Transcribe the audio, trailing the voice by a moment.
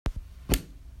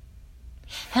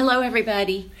Hello,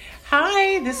 everybody.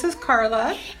 Hi, this is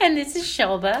Karla. And this is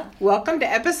Shelba. Welcome to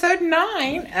episode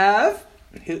 9 of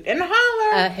Hoot and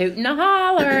Holler. A hoot and a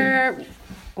holler.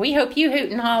 We hope you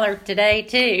hoot and holler today,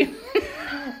 too.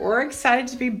 We're excited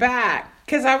to be back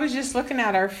because I was just looking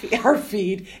at our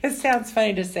feed. It sounds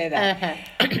funny to say that.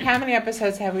 How many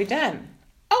episodes have we done?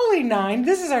 Only 9.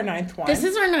 This is our 9th one. This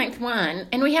is our 9th one,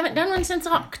 and we haven't done one since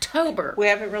October. We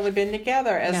haven't really been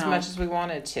together as much as we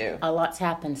wanted to. A lot's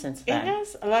happened since then.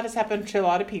 Yes, a lot has happened to a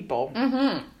lot of people.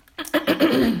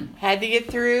 Mm-hmm. Had to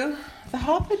get through the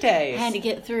holidays. Had to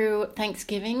get through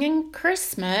Thanksgiving and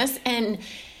Christmas, and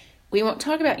we won't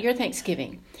talk about your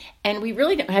Thanksgiving. And we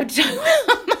really don't have to talk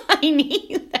about mine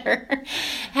either.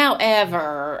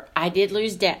 However, I did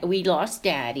lose we lost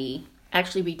Daddy.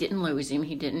 Actually, we didn't lose him.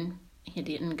 He didn't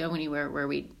go anywhere where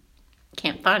we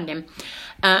can't find him.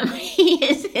 He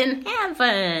is in heaven.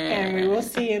 And we will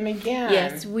see him again.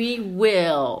 Yes, we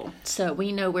will. So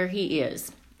we know where he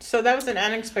is. So that was an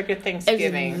unexpected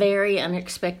Thanksgiving. It was very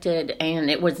unexpected, and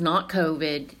it was not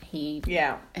COVID. He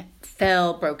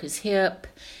fell, broke his hip,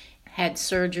 had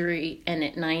surgery, and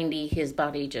at 90, his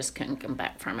body just couldn't come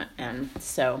back from it. And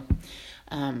so...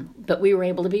 but we were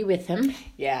able to be with him.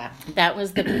 Yeah. That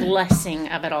was the blessing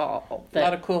of it all. A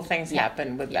lot of cool things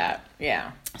happened with that.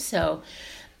 Yeah. So,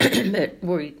 but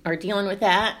we are dealing with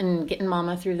that and getting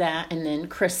Mama through that. And then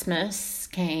Christmas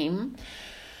came.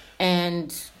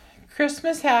 And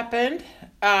Christmas happened.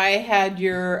 I had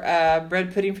your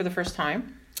bread pudding for the first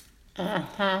time.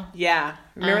 Uh-huh. Yeah.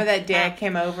 Remember that day I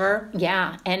came over?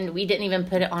 Yeah. And we didn't even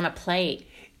put it on a plate.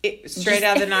 Straight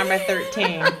out of the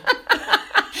 9x13.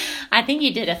 I think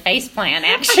you did a face plan,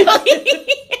 actually.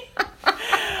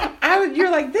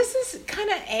 You're like, this is kind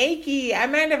of achy. I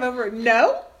might have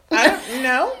No, I don't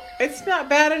know. It's not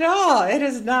bad at all. It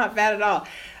is not bad at all.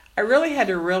 I really had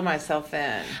to reel myself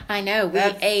in. I know. We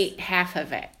ate half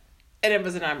of it. And it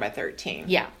was a 9x13.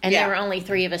 Yeah. And there were only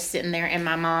 3 of us sitting there, and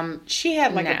my mom... She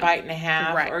had like a bite and a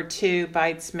half or 2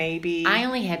 bites maybe. I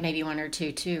only had maybe 1 or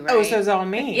 2 too, right? Oh, so it was all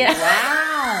me. Yeah.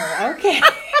 Wow. Okay.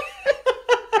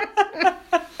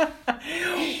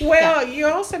 Well, you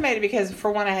also made it because,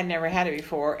 for one, I had never had it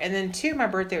before, and then 2, my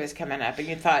birthday was coming up, and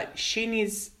you thought she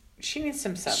needs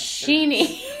some substance. She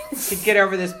needs to get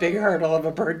over this big hurdle of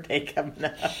a birthday coming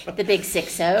up. The big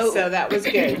 6-0. So that was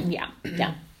good.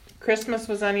 Yeah. Christmas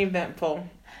was uneventful.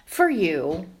 For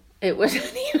you, it was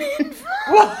uneventful.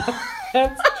 Well,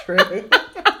 that's true.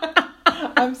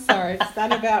 I'm sorry. It's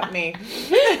not about me.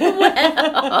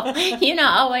 Well,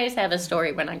 I always have a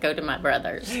story when I go to my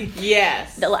brother's.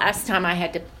 Yes. The last time I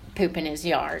had to poop in his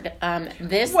yard.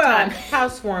 This time...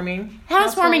 housewarming.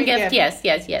 Housewarming gift. Yes.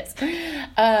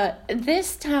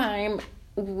 This time,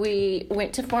 we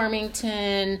went to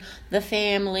Farmington, the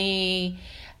family,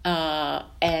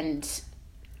 and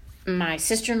my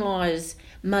sister-in-law's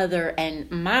mother and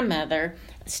my mother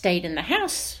stayed in the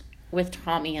house with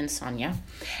Tommy and Sonia,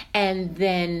 and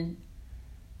then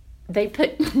they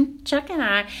put Chuck and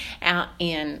I out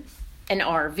in an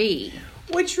RV.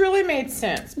 Which really made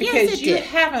sense, because you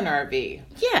have an RV.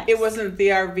 Yes. It wasn't the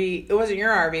RV, it wasn't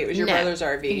your RV, it was your brother's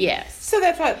RV. Yes. So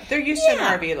they thought they're used to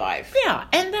an RV life. Yeah,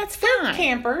 and that's fine. They're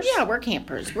campers. Yeah, we're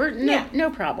campers. We're no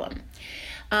problem.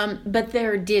 But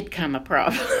there did come a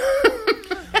problem.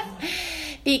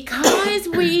 Because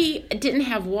we didn't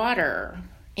have water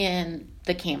in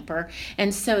the camper,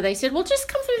 and so they said, well, just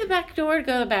come through the back door to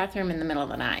go to the bathroom in the middle of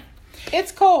the night.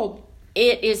 It's cold.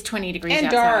 It is 20 degrees and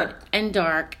outside. And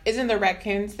dark. Isn't there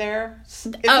raccoons there? Is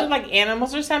there like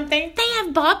animals or something? They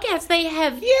have bobcats. They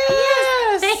have...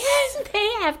 Yes! They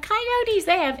have coyotes.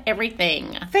 They have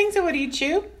everything. Things that would eat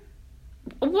you?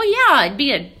 Well, yeah, it'd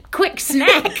be a quick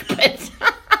snack, but...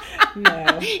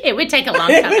 No. It would take a long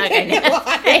time. Okay,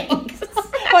 thanks.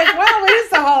 Like, wow, it is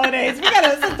the holidays. We got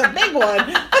to set the big one.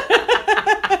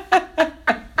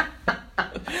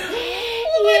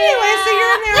 Anyway, so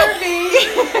you're an RV.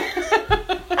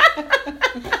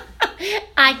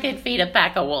 I could feed a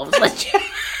pack of wolves, let's just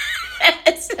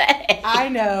say. I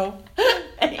know.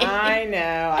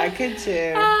 I could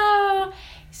too. Oh,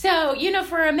 so,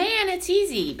 for a man, it's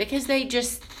easy because they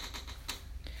just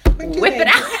whip it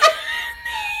out.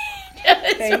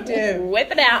 They do. Whip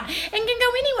it out and can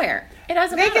go anywhere. It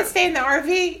doesn't matter. They can stay in the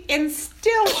RV and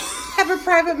still have a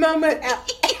private moment.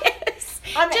 Yes.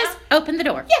 Just open the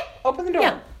door. Yeah, open the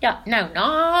door. Yeah. No,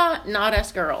 not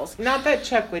us girls. Not that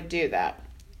Chuck would do that.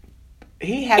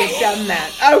 He has done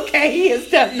that. Okay, he has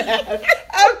done that.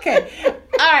 Okay.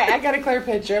 All right, I got a clear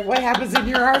picture of what happens in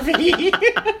your RV.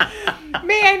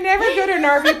 May I never go to an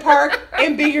RV park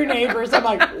and be your neighbors. I'm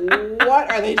like, what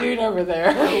are they doing over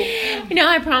there?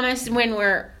 I promise when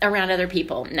we're around other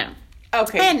people, no.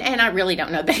 Okay. And I really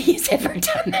don't know that he's ever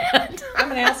done that. I'm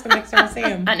going to ask him next time I see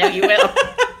him. I know you will.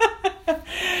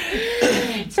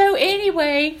 So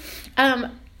anyway, I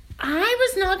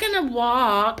was not going to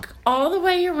walk all the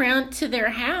way around to their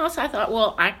house. I thought,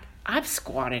 well, I've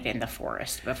squatted in the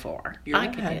forest before. You're I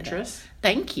a could huntress. do that.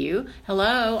 Thank you.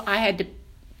 Hello. I had to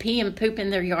pee and poop in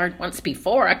their yard once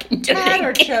before. I can do Had it or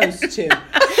again. chose to?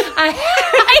 I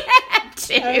had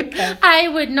to. Okay. I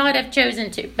would not have chosen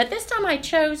to. But this time I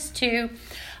chose to,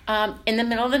 in the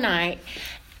middle of the night,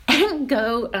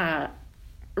 go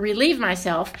relieve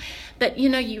myself. But,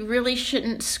 you really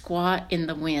shouldn't squat in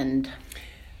the wind.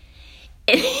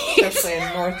 Especially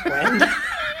in north wind.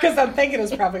 Because I'm thinking it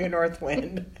was probably a north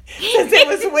wind. Since it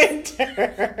was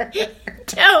winter.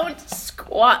 Don't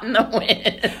squat in the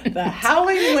wind. The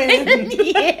howling wind.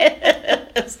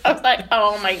 Yes. I was like,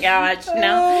 oh my gosh.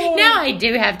 Now I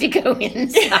do have to go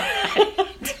inside.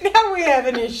 Now we have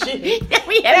an issue.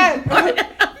 We have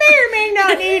May or may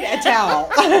not need a towel.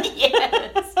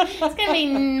 Yes. It's going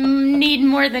to need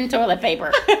more than toilet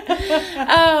paper.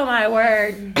 Oh my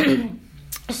word.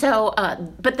 So,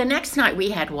 but the next night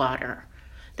we had water.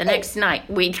 The next night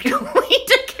we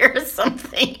took care of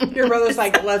something. Your brother's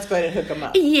like, let's go ahead and hook them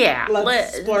up. Yeah.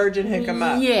 Let's splurge and hook them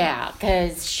up. Yeah,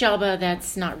 because Shelba,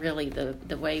 that's not really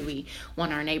the way we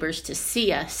want our neighbors to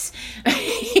see us.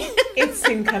 It's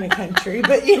in kind of country,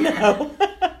 but a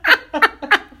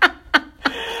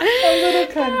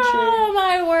little country. Oh,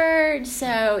 my word.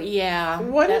 So, yeah.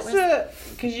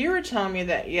 Because you were telling me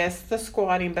that, yes, the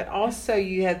squatting, but also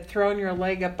you had thrown your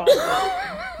leg up on the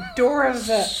door of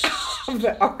the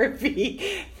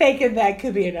RV, thinking that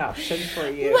could be an option for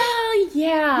you. Well,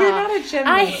 yeah. You're not a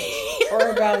gymnast or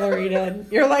a ballerina.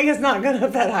 Your leg is not going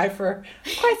up that high for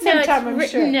quite some time, I'm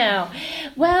sure. No.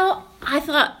 Well, I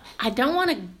thought, I don't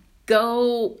want to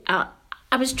go out.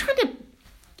 I was trying to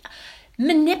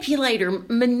manipulate or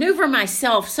maneuver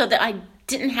myself so that I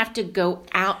didn't have to go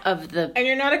out of the... And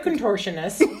you're not a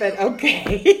contortionist, but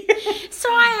okay. So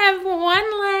I have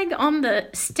one leg on the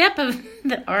step of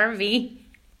the RV.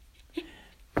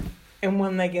 And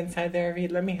one leg inside the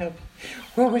RV. Let me help.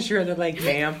 What was your other leg,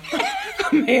 ma'am?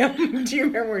 Ma'am, do you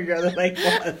remember where your other leg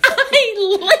was?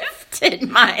 I lifted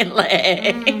my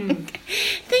leg.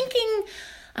 Thinking,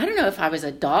 I don't know if I was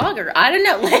a dog or, I don't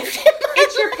know, lifted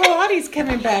my It's your leg. Pilates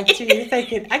coming back to you,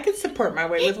 thinking, I could support my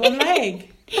weight with one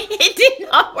leg. It did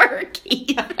not work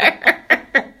either.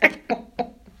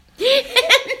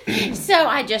 So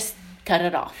I just cut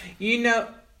it off. The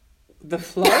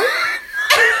flow?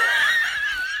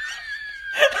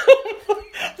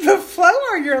 The flow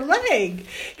or your leg?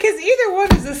 Because either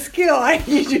one is a skill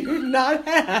you do not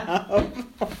have.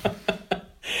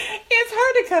 It's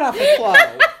hard to cut off a flow.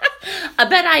 I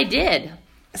bet I did.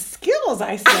 Skills,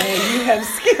 I say. You have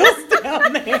skills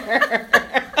down there.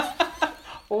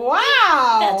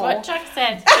 Wow. That's what Chuck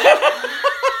said.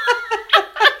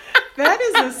 That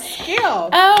is a skill.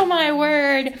 Oh, my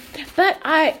word. But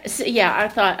I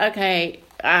thought, okay,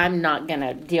 I'm not going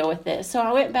to deal with this. So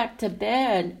I went back to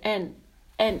bed and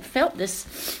felt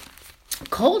this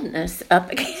coldness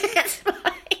up against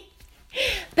my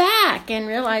back and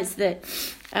realized that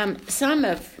some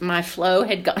of my flow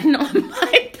had gotten on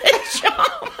my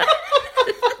pajamas.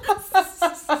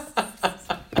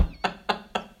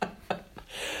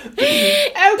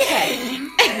 Okay.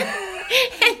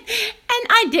 And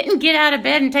I didn't get out of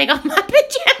bed and take off my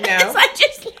pajamas. No. I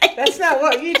just laid. That's not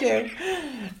what you do.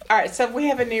 All right, so we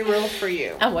have a new rule for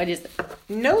you. Oh, what is it?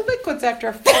 No liquids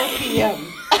after 4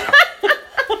 p.m.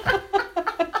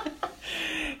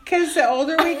 Because the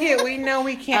older we get, we know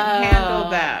we can't handle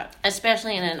that.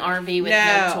 Especially in an RV with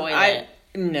no toilet.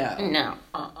 No. No.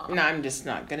 No, I'm just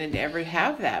not going to ever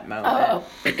have that moment. Oh.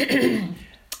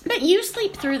 But you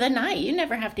sleep through the night. You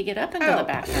never have to get up and go to the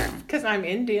bathroom. Because I'm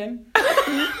Indian.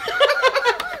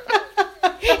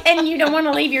 And you don't want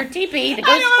to leave your teepee to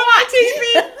go squat.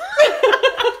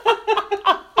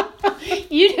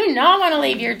 You do not want to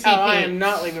leave your teepee. Oh, I am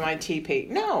not leaving my teepee.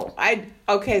 No.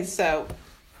 Okay, so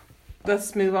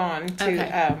let's move on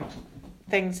to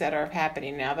things that are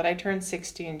happening now that I turned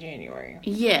 60 in January.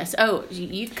 Yes. Oh,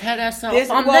 you cut us off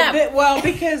on that. Well,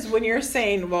 because when you're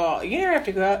saying, well, you never have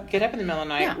to get up in the middle of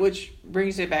the night, which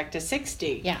brings me back to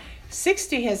 60. Yeah.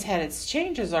 60 has had its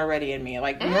changes already in me.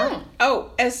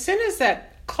 As soon as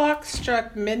that clock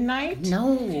struck midnight.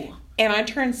 No. And I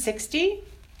turned 60.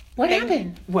 What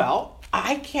happened? Well,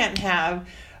 I can't have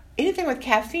anything with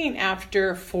caffeine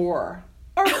after 4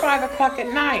 or 5 o'clock at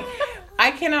night.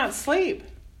 I cannot sleep.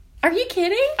 Are you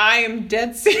kidding? I am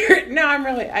dead serious. No,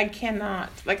 I cannot.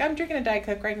 Like, I'm drinking a Diet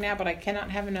Coke right now, but I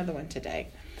cannot have another one today.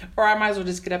 Or I might as well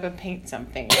just get up and paint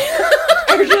something.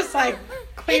 You're just like,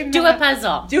 clean Do a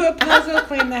puzzle. Do a puzzle,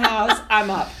 clean the house. I'm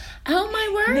up. Oh,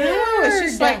 my word. No, it's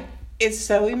just like, it's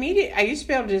so immediate. I used to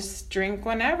be able to just drink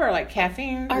whenever, like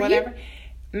caffeine, whatever.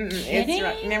 Kidding?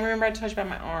 It's Never remember I told you about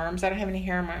my arms. I don't have any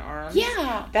hair on my arms.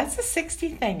 Yeah. That's a 60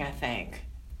 thing, I think.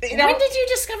 When did you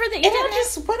discover that you It all didn't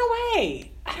just went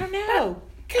away. I don't know.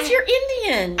 Because you're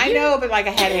Indian. I know, but like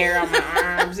I had hair on my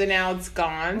arms and now it's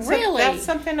gone. So Really? that's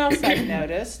something else I've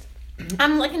noticed.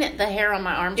 I'm looking at the hair on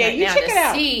my arms Yeah, right you now check to it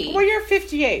out. see. Well, you're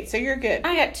 58, so you're good.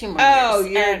 I got 2 more Oh,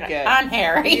 years. you're And good. I'm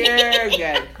hairy. You're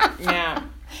good. Yeah.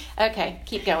 Okay,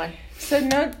 keep going. So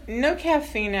no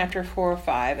caffeine after 4 or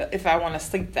 5 if I want to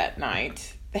sleep that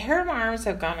night. The hair on my arms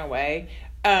have gone away.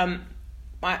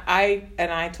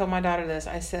 I told my daughter this.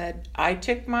 I said I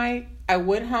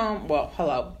went home. Well,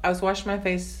 hello. I was washing my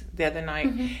face the other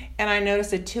night, and I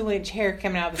noticed a 2-inch hair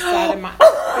coming out of the side of my face.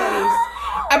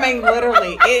 I mean,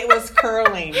 literally, it was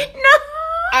curling. No.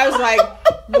 I was like,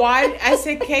 why? I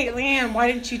said, Caitlin,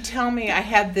 why didn't you tell me I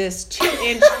had this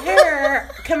 2-inch hair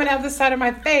coming out of the side of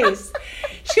my face?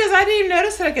 She goes, I didn't even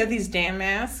notice that I got these damn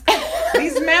masks.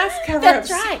 These masks cover up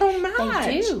so much.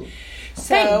 They do.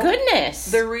 So, Thank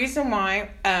goodness. The reason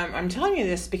why I'm telling you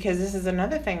this, because this is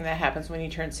another thing that happens when you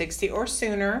turn 60 or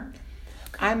sooner.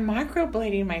 I'm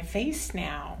microblading my face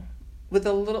now with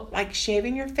a little, like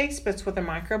shaving your face, but it's with a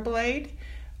microblade.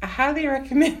 I highly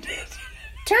recommend it.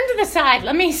 Turn to the side.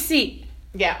 Let me see.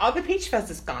 Yeah, all the peach fuzz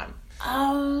is gone.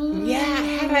 Oh. Yeah,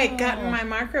 had I gotten my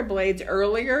microblades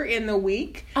earlier in the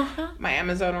week, my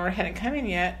Amazon order hadn't come in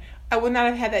yet, I would not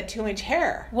have had that 2-inch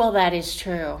hair. Well, that is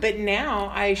true. But now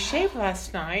I shaved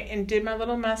last night and did my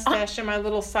little mustache and my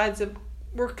little sides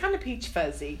were kind of peach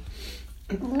fuzzy.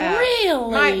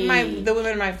 Really? The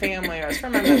women in my family are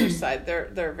from my mother's side.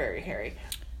 They're very hairy.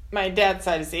 My dad's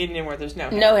side is the Indian where there's no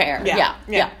hair. No hair.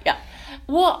 Yeah.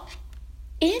 Well,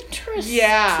 interesting.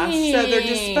 Yeah. So they're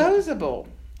disposable.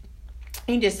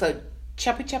 You just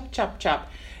choppy chop chop chop,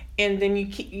 and then you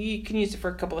can use it for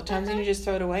a couple of times, and you just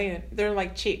throw it away. And they're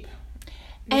like cheap.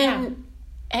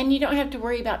 And you don't have to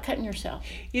worry about cutting yourself.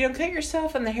 You don't cut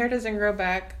yourself, and the hair doesn't grow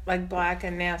back like black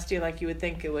and nasty like you would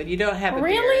think it would. You don't have a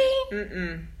really? beard.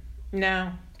 Mm-mm.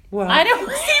 No. Well, I don't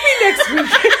see me next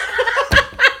week.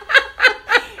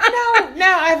 No,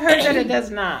 I've heard that it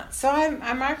does not. So I'm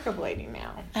microblading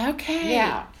now. Okay.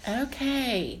 Yeah.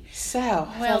 Okay. So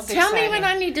well, tell me when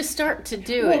I need to start to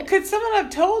do it. Could someone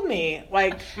have told me?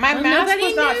 Like my mask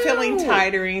was not knew. feeling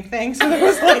tight or anything, so there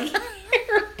was like.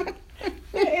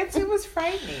 It was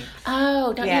frightening.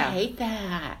 Oh, don't you hate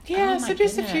that? Yeah, oh, so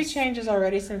just goodness. a few changes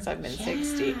already since I've been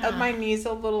 60. My knees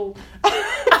a little...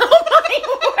 Oh, my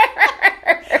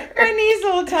word. My knees a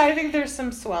little tight. I think there's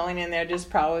some swelling in there just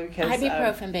probably because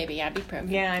Ibuprofen, baby. Ibuprofen.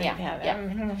 Yeah, I need to have that. Yeah.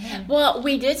 Mm-hmm. Well,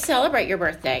 we did celebrate your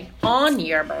birthday. On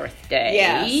your birthday.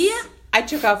 Yes. I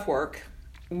took off work.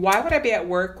 Why would I be at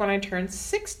work when I turn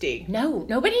 60? No,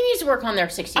 nobody needs to work on their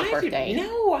 60th birthday.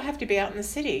 I have to be out in the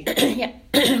city. Yeah.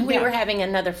 We were having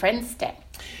another Friends Day.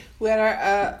 We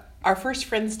had our first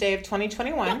Friends Day of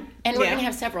 2021. Yeah. And we're going to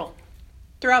have several.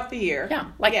 Throughout the year.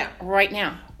 Yeah, right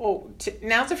now. Well,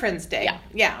 now it's a Friends Day.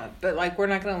 Yeah, but like we're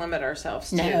not going to limit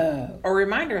ourselves to. Or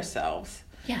remind ourselves.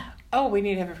 Yeah. Oh, we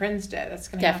need to have a Friends Day. That's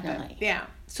going to happen. Definitely. Yeah.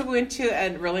 So we went to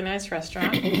a really nice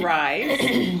restaurant, Rise.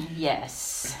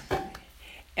 Yes.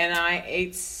 And I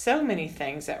ate so many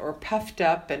things that were puffed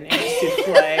up and in a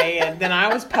souffle, and then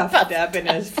I was puffed up in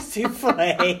a souffle.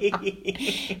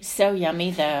 So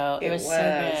yummy, though. It was so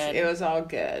good. It was all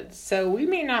good. So we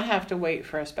may not have to wait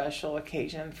for a special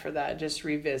occasion for that. Just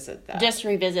revisit that.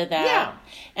 Yeah.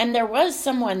 And there was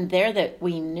someone there that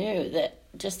we knew that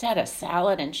just had a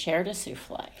salad and shared a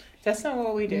souffle. That's not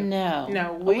what we do.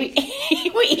 No. We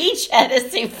each had a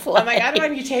souffle. I'm like, I don't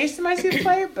want you tasting my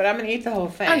souffle, but I'm going to eat the whole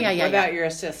thing without your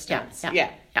assistance. Yeah.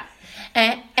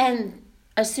 And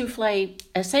a souffle,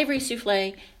 a savory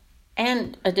souffle,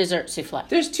 and a dessert souffle.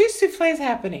 There's 2 souffles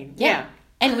happening. Yeah.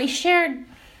 And we shared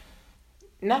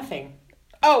nothing.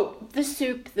 Oh, the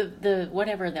soup, the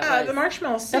whatever that was. The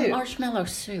marshmallow soup. The marshmallow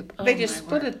soup. Oh, they just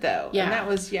split it though. Yeah. And that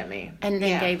was yummy. And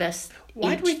then gave us.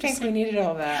 Why do we think we needed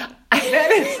all that? Because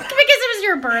it was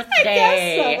your birthday. I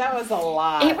guess so. That was a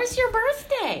lot. It was your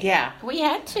birthday. Yeah. We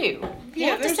had to. You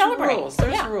have to there's celebrate. rules.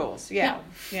 There's rules. Yeah.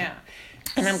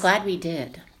 And I'm glad we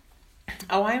did.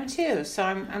 Oh, I am too. So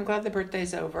I'm glad the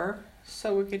birthday's over.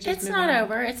 So we could just It's not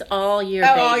over. It's all year,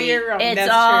 baby. All year. It's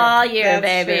That's all true. year,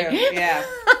 That's baby. True.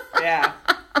 Yeah.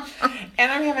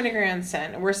 And I'm having a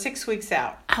grandson. We're 6 weeks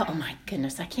out. Oh, my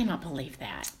goodness. I cannot believe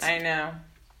that. I know.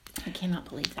 I cannot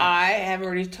believe that. I have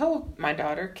already told my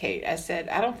daughter, Kate, I said,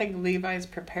 I don't think Levi's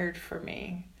prepared for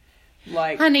me.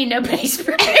 Like, honey, nobody's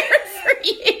prepared for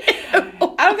you.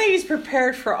 I don't think he's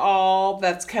prepared for all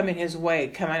that's coming his way,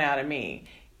 coming out of me.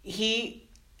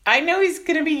 I know he's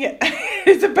going to be,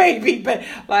 it's a baby, but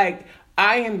like,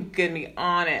 I am going to be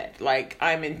on it. Like,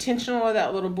 I'm intentional with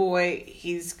that little boy.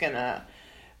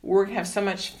 We're going to have so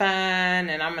much fun,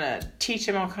 and I'm going to teach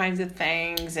him all kinds of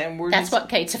things. And That's what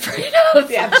Kate's afraid of.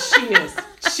 Yeah, she is.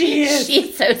 She is.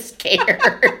 She's so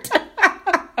scared.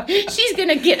 She's going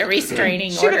to get a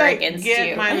restraining order against you.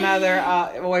 Get my mother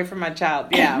away from my child.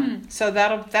 Yeah. So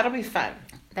that'll be fun.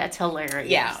 That's hilarious.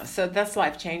 Yeah. So that's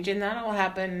life-changing. That'll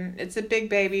happen. It's a big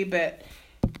baby, but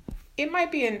it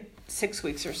might be in 6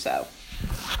 weeks or so.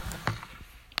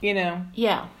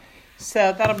 Yeah.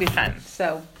 So that'll be fun.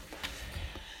 So,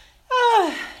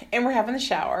 and we're having the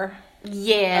shower.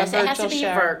 Yes, it has to be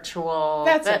virtual.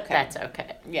 That's okay. That's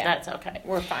okay. Yeah. That's okay.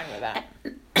 We're fine with that.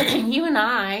 You and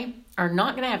I are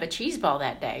not going to have a cheese ball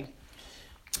that day.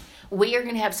 We are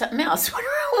going to have something else. What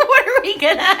are we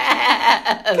going to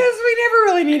have? Because we never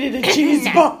really needed a cheese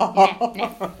ball.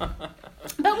 No.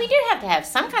 But we do have to have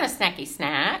some kind of snacky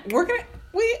snack. We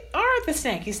are the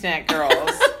snacky snack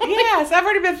girls. Yes, I've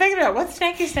already been thinking about what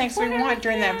snacky snacks we want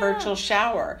during that virtual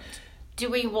shower. Do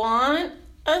we want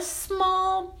a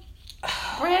small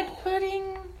bread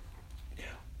pudding?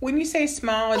 When you say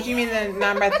small, do you mean the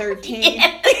 9x13?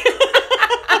 Yes.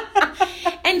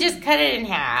 And just cut it in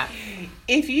half.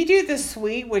 If you do the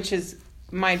sweet, which is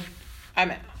I'm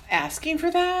asking for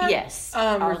that. Yes.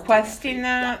 Requesting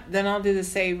that, then I'll do the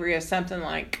savory of something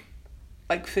like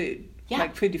food. Yeah.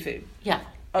 Like food. Yeah.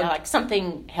 Like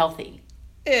something healthy.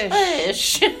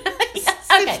 Ish. Okay.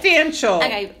 Substantial.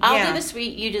 Okay. I'll do the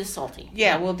sweet, you do the salty.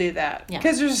 Yeah, we'll do that. Yeah.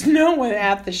 Because there's no one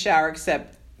at the shower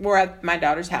except we're at my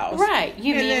daughter's house. Right.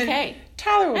 You, me, and Kate.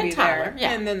 Tyler will be there.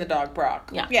 Yeah. And then the dog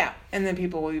Brock. Yeah. Yeah. And then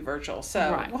people will be virtual.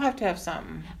 So we'll have to have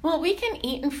something. Well, we can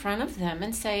eat in front of them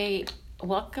and say,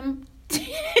 welcome to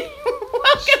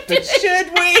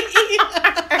should we?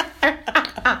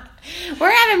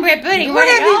 We're having bread pudding. What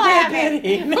are y'all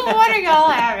having? What are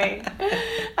y'all having?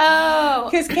 Oh.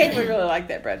 Because Kate would really like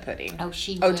that bread pudding. Oh,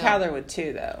 she would. will. Tyler would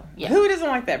too, though. Yeah. Who doesn't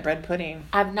like that bread pudding?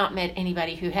 I've not met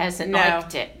anybody who hasn't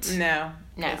liked it. No.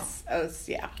 Yeah.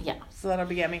 So that'll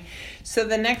be yummy. So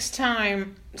the next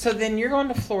time, then you're going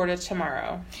to Florida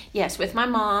tomorrow. Yes, with my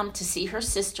mom to see her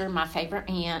sister, my favorite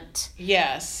aunt.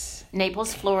 Yes.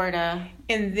 Naples, Florida.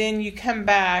 And then you come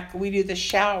back, we do the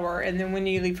shower, and then when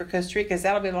you leave for Costa Rica, because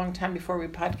that'll be a long time before we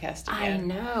podcast again. I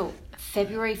know.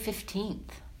 February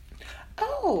 15th.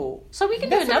 Oh. So we can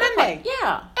do another Monday.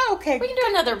 Yeah. Oh, okay. We can do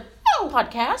another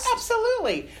podcast.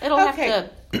 Absolutely. It'll have to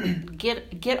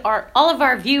get all of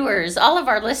our viewers, all of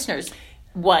our listeners.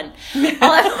 One.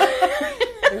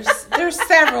 There's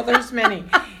several. There's many.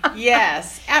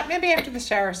 Yes. Maybe after the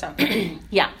shower or something.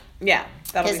 Yeah. Yeah.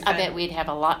 That'll be fun. I bet we'd have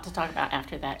a lot to talk about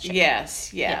after that show.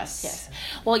 Yes.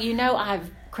 Well, I've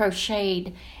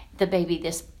crocheted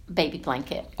this baby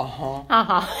blanket.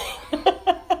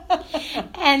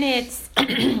 And it's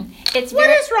what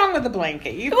is wrong with the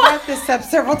blanket? You've brought this up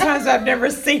several times. I've never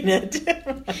seen it.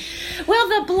 Well,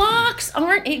 the blocks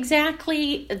aren't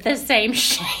exactly the same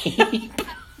shape.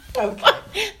 Okay.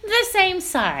 The same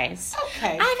size.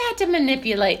 Okay. I've had to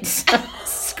manipulate some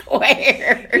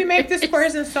squares. You make the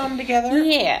squares and sew them together?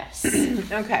 Yes.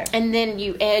 Okay. And then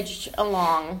you edge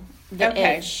along the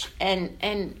edge.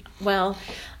 And well,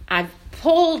 I've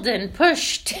pulled and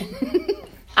pushed and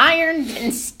ironed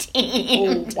and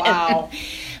steamed. Oh, wow.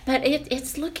 But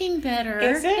it's looking better.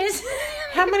 Is it?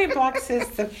 How many blocks is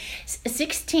the...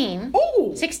 16.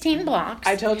 Oh. 16 blocks.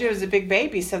 I told you it was a big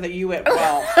baby so that you went,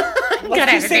 well...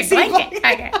 Gotta have a big blanket.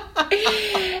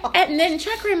 Okay. And then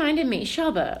Chuck reminded me,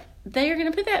 Shelba, they are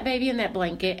going to put that baby in that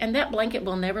blanket, and that blanket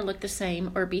will never look the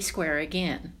same or be square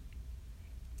again.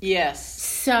 Yes.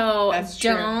 So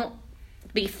don't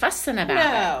be fussing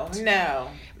about it. No.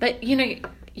 But,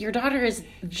 your daughter is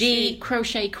the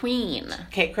crochet queen.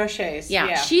 Kate crochets.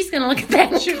 Yeah. She's going to look at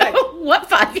that and she's like, what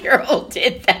 5-year-old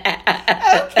did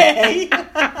that? Okay.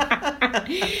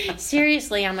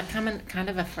 Seriously, I'm kind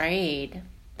of afraid.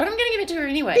 But I'm going to give it to her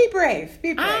anyway. Be brave.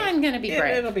 I'm going to be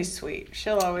brave. It'll be sweet.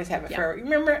 She'll always have it for her.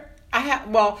 Remember,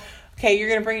 you're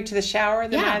going to bring it to the shower,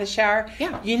 the night of the shower?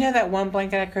 Yeah. You know that one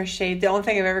blanket I crocheted? The only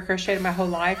thing I've ever crocheted in my whole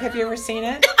life? Have you ever seen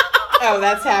it? Oh,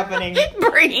 that's happening.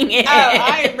 Bring it. Oh,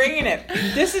 I am bringing it.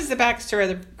 This is the backstory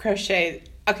of the crochet.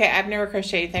 Okay, I've never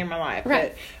crocheted anything in my life.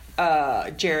 Right.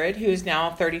 But Jared, who's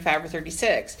now 35 or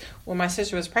 36, when my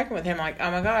sister was pregnant with him, I'm like, oh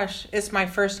my gosh, it's my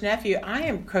first nephew. I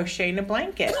am crocheting a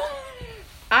blanket.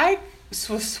 I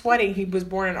was sweating. He was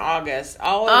born in August.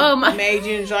 All of May,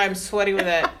 June, July, I'm sweating with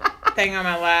that thing on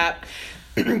my lap.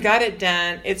 Got it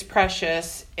done. It's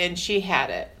precious. And she had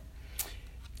it.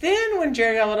 Then when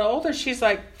Jerry got a little older, she's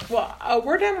like, well,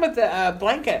 we're done with the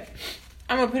blanket.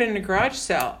 I'm going to put it in the garage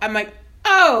sale. I'm like,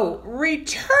 oh,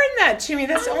 return that to me.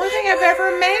 That's the only thing I've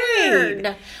ever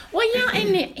made. Well, yeah,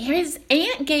 and his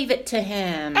aunt gave it to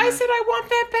him. I said, I want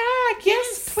that back.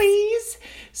 Yes, please.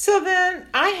 So then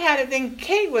I had it. Then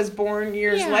Kate was born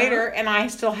years later, and I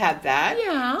still had that.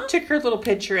 Yeah. Took her little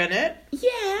picture in it.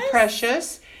 Yes.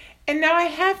 Precious. And now I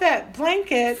have that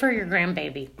blanket. For your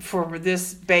grandbaby. For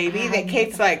this baby that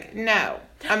Kate's like, no.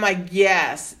 I'm like,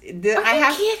 yes. Are you kidding?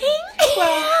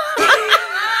 Well,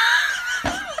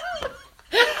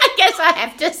 I guess I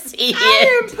have to see it.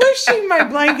 I am pushing my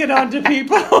blanket onto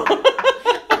people.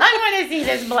 I want to see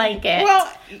this blanket.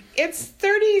 Well, it's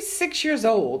 36 years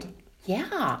old.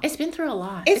 Yeah, it's been through a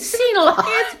lot. It's seen a lot.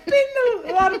 It's been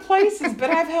a lot of places,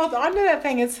 but I've held on to that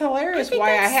thing. It's hilarious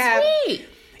why I have. Sweet.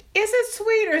 Is it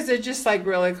sweet or is it just like,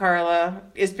 really, Karla?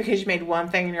 It's because you made one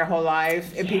thing in your whole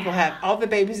life and people have, all the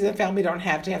babies in the family don't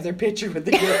have to have their picture with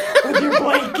your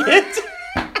blanket.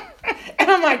 And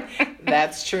I'm like,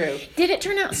 that's true. Did it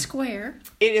turn out square?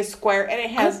 It is square and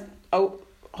it has,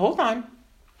 hold on.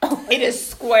 It is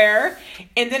square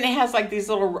and then it has like these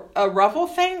little ruffle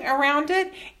thing around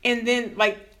it. And then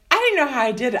like, I didn't know how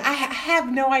I did it. I have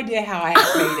no idea how I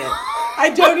made it. I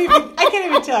can't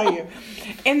even tell you.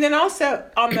 And then also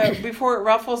before it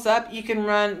ruffles up, you can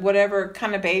run whatever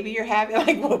kind of baby you're having,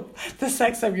 like the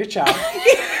sex of your child.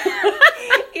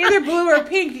 Either blue or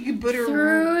pink. You can put her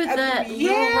through the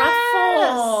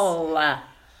ruffle.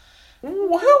 Who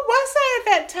was I at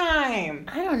that time?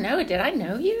 I don't know. Did I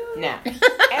know you? No. And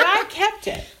I kept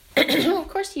it. Of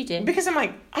course you did. Because I'm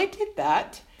like, I did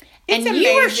that. It's amazing.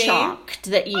 You were shocked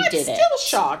that you did it. I'm still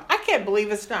shocked. I can't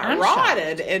believe it's not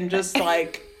rotted and just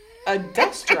like a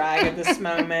dust rag at this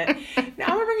moment. Now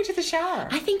I'm going to bring it to the shower.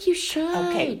 I think you should.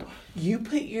 Okay. You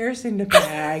put yours in the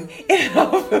bag and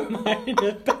I'll put mine in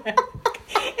the bag.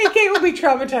 And Kate will be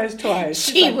traumatized twice.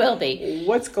 She will be.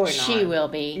 What's going on? She will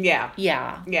be. Yeah.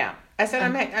 Yeah. Yeah. I said,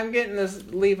 I'm getting this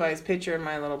Levi's picture in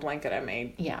my little blanket I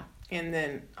made. Yeah. And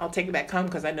then I'll take it back home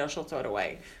because I know she'll throw it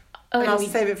away. Oh, and I'll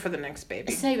save it for the next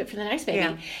baby. Save it for the next baby.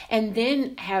 Yeah. And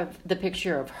then have the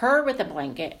picture of her with a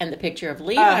blanket and the picture of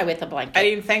Levi with a blanket. I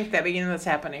didn't think that, but you know what's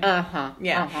happening. Uh-huh.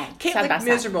 Yeah. Uh-huh. Kate Side looked by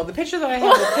miserable. The picture that I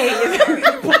have of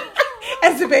Kate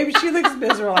as a baby, she looks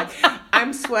miserable. Like,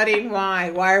 I'm sweating.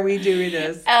 Why? Why are we doing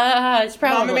this? It's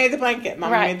probably... Mama made the blanket.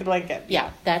 Mama made the blanket. Yeah,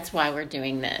 that's why we're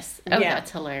doing this. Oh, yeah.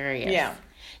 That's hilarious. Yeah.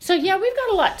 So, yeah, we've got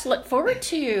a lot to look forward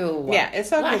to. Yeah,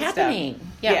 it's all good happening. Stuff.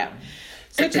 Yeah.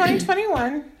 So,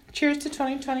 2021... Cheers to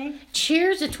 2020.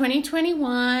 Cheers to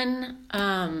 2021.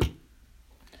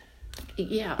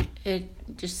 Yeah, it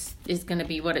just is going to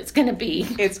be what it's going to be.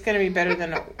 It's going to be better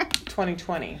than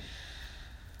 2020.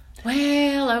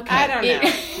 Well, okay. I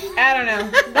don't know.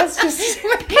 Let's just...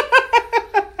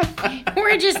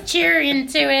 We're just cheering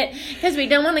to it because we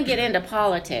don't want to get into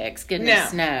politics.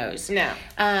 Goodness knows. No.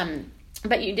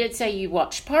 But you did say you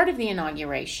watched part of the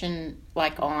inauguration,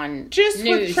 like on just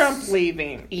news. With Trump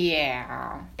leaving.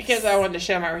 Yeah, because I wanted to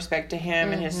show my respect to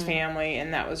him and his family,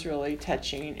 and that was really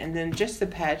touching. And then just the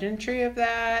pageantry of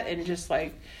that, and just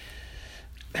like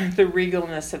the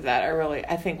regalness of that.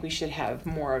 I think we should have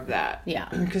more of that. Yeah,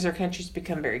 because our country's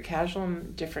become very casual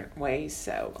in different ways.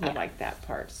 So yeah. I like that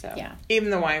part. So yeah, even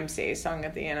the YMCA song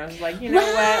at the end, I was like, you know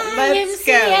what, let's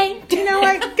YMCA. go. You know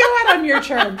what, go out on your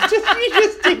terms.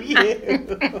 Just do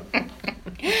you.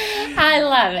 I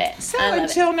love it. So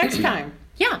until next time.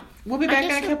 Yeah. We'll be back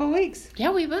in a couple of weeks.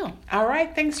 Yeah, we will. All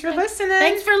right. Thanks for listening.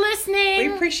 Thanks for listening.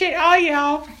 We appreciate all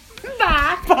y'all.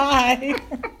 Bye. Bye.